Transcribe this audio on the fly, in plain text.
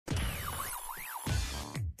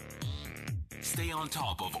Stay on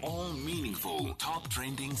top of all meaningful, top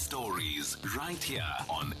trending stories right here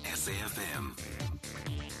on SAFM.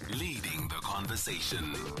 Leading the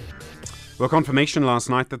conversation. Well, confirmation last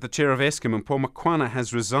night that the chair of Eskom, Mpho Makwana,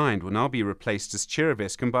 has resigned, will now be replaced as chair of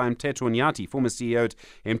Eskom by Mteto Nyati, former CEO at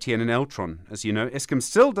MTN and Eltron. As you know, Eskom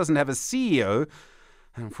still doesn't have a CEO.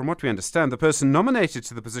 And from what we understand, the person nominated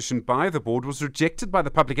to the position by the board was rejected by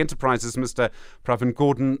the Public Enterprises Mr Pravin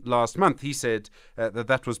Gordhan last month. He said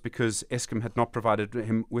that was because Eskom had not provided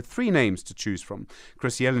him with three names to choose from.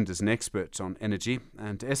 Chris Yelland is an expert on energy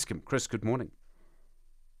and Eskom. Chris, good morning.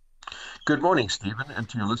 Good morning, Stephen, and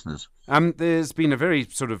to your listeners. There's been a very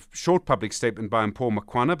sort of short public statement by Mpho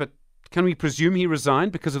Makwana, but can we presume he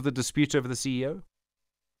resigned because of the dispute over the CEO?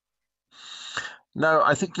 No,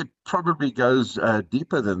 I think it probably goes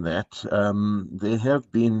deeper than that. There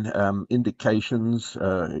have been indications,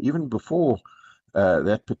 even before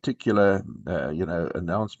that particular,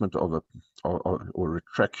 announcement of or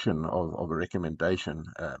retraction of a recommendation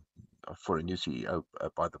for a new CEO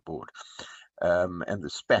by the board, and the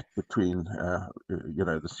spat between,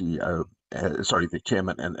 the CEO, the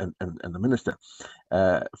chairman, and the minister.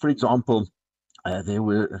 For example. There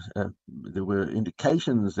were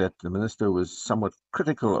indications that the minister was somewhat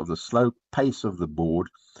critical of the slow pace of the board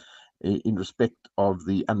in respect of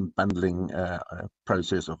the unbundling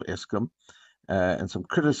process of Eskom, and some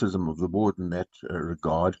criticism of the board in that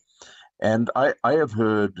regard. And I have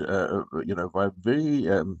heard, by very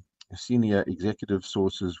senior executive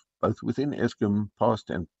sources, both within Eskom, past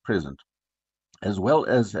and present, as well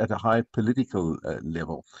as at a high political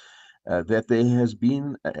level, that there has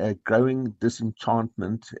been a growing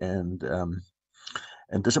disenchantment and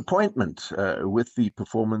disappointment with the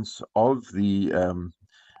performance of the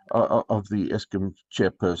Eskom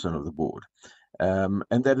chairperson of the board,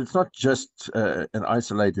 and that it's not just an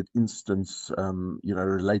isolated instance,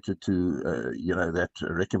 related to that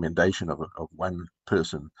recommendation of one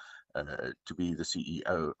person to be the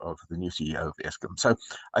CEO of the new CEO of Eskom. So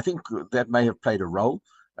I think that may have played a role.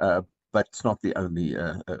 But it's not the only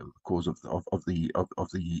cause of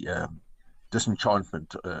the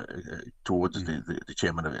disenchantment towards the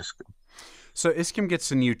chairman of Eskom. So Eskom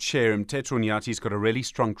gets a new chair, and Mteto Nyati's got a really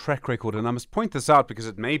strong track record, and I must point this out because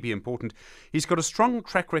it may be important. He's got a strong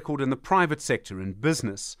track record in the private sector, in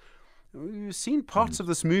business. We've seen parts of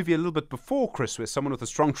this movie a little bit before, Chris, where someone with a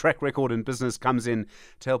strong track record in business comes in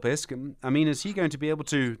to help Eskom. I mean, is he going to be able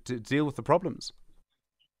to deal with the problems?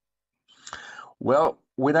 Well,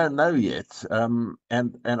 we don't know yet, and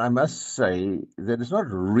I must say that it's not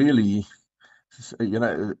really,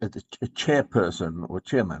 a chairperson or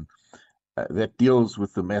chairman that deals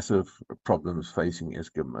with the massive problems facing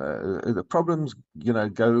Eskom. The problems,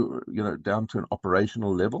 go, down to an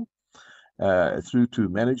operational level, through to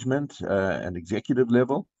management and executive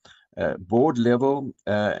level, board level,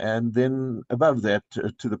 and then above that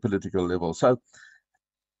to the political level. So,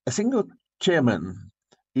 a single chairman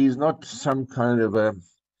is not some kind of a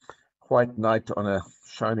white knight on a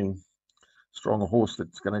shining, strong horse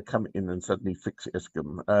that's going to come in and suddenly fix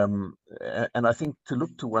Eskom. And I think to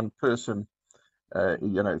look to one person, for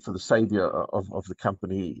the savior of the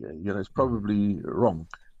company, is probably wrong.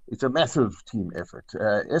 It's a massive team effort.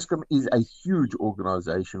 Eskom is a huge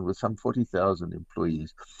organization with some 40,000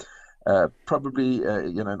 employees. Probably,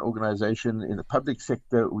 an organization in the public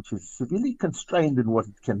sector which is severely constrained in what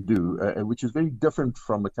it can do, which is very different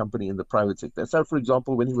from a company in the private sector. So, for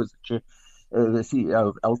example, when he was the CEO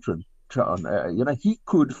of Eltron, he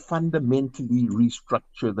could fundamentally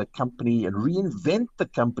restructure the company and reinvent the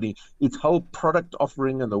company, its whole product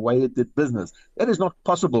offering and the way it did business. That is not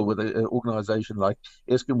possible with an organization like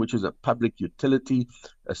Eskom, which is a public utility,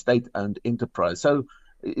 a state-owned enterprise. So,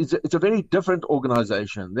 it's a very different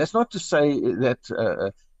organization. That's not to say that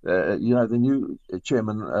the new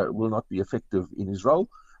chairman will not be effective in his role,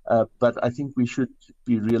 but I think we should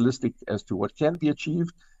be realistic as to what can be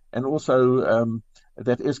achieved, and also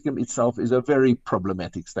that Eskom itself is a very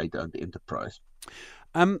problematic state-owned enterprise.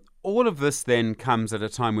 All of this then comes at a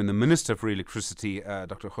time when the Minister for Electricity,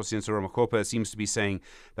 Dr. Makwana, seems to be saying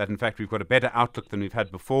that, in fact, we've got a better outlook than we've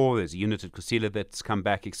had before. There's a unit at Kusile that's come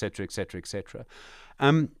back, etc., etc., etc.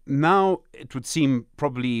 Now, it would seem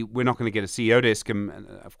probably we're not going to get a CEO to Eskom. And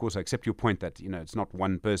of course, I accept your point that, it's not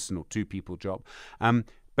one person or two people job.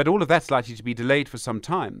 But all of that's likely to be delayed for some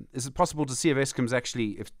time. Is it possible to see if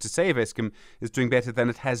Eskom is doing better than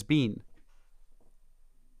it has been?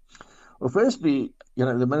 Well, firstly,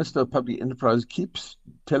 the Minister of Public Enterprise keeps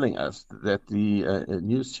telling us that the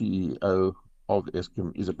new CEO of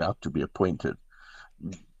Eskom is about to be appointed.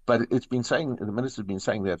 But the Minister's been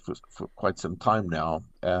saying that for quite some time now.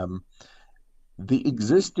 the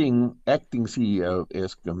existing acting CEO of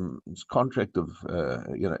Eskom's contract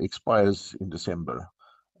expires in December,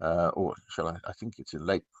 or I think it's in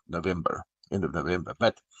late November, end of November.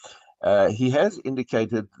 But he has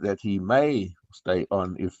indicated that he may stay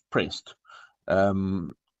on if pressed.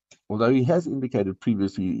 Although he has indicated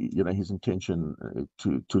previously, his intention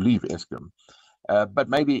to leave Eskom. But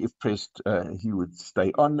maybe if pressed, he would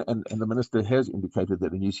stay on, and the minister has indicated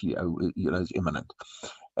that a new CEO, is imminent.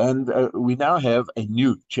 And we now have a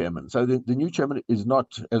new chairman. So the new chairman is not,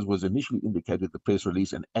 as was initially indicated, the press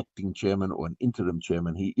release, an acting chairman or an interim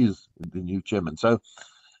chairman. He is the new chairman. So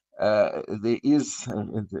there is,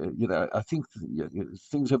 I think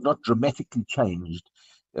things have not dramatically changed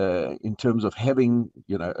in terms of having,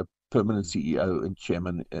 a permanent CEO and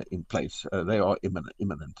chairman in place. They are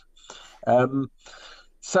imminent.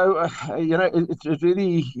 It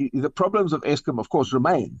really, the problems of Eskom, of course,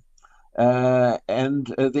 remain. And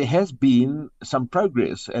there has been some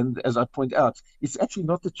progress. And as I point out, it's actually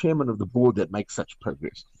not the chairman of the board that makes such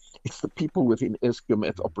progress. It's the people within Eskom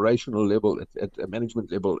at operational level, at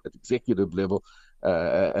management level, at executive level.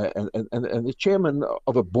 And the chairman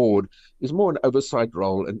of a board is more an oversight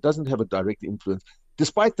role and doesn't have a direct influence,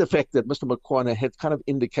 despite the fact that Mr. Makwana had kind of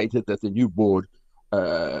indicated that the new board,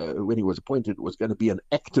 when he was appointed, was going to be an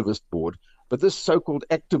activist board. But this so-called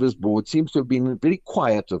activist board seems to have been very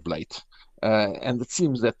quiet of late. And it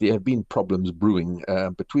seems that there have been problems brewing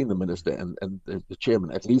between the minister and the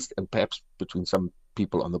chairman, at least, and perhaps between some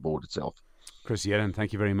people on the board itself. Chris Yelland,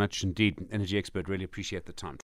 thank you very much indeed. Energy expert, really appreciate the time.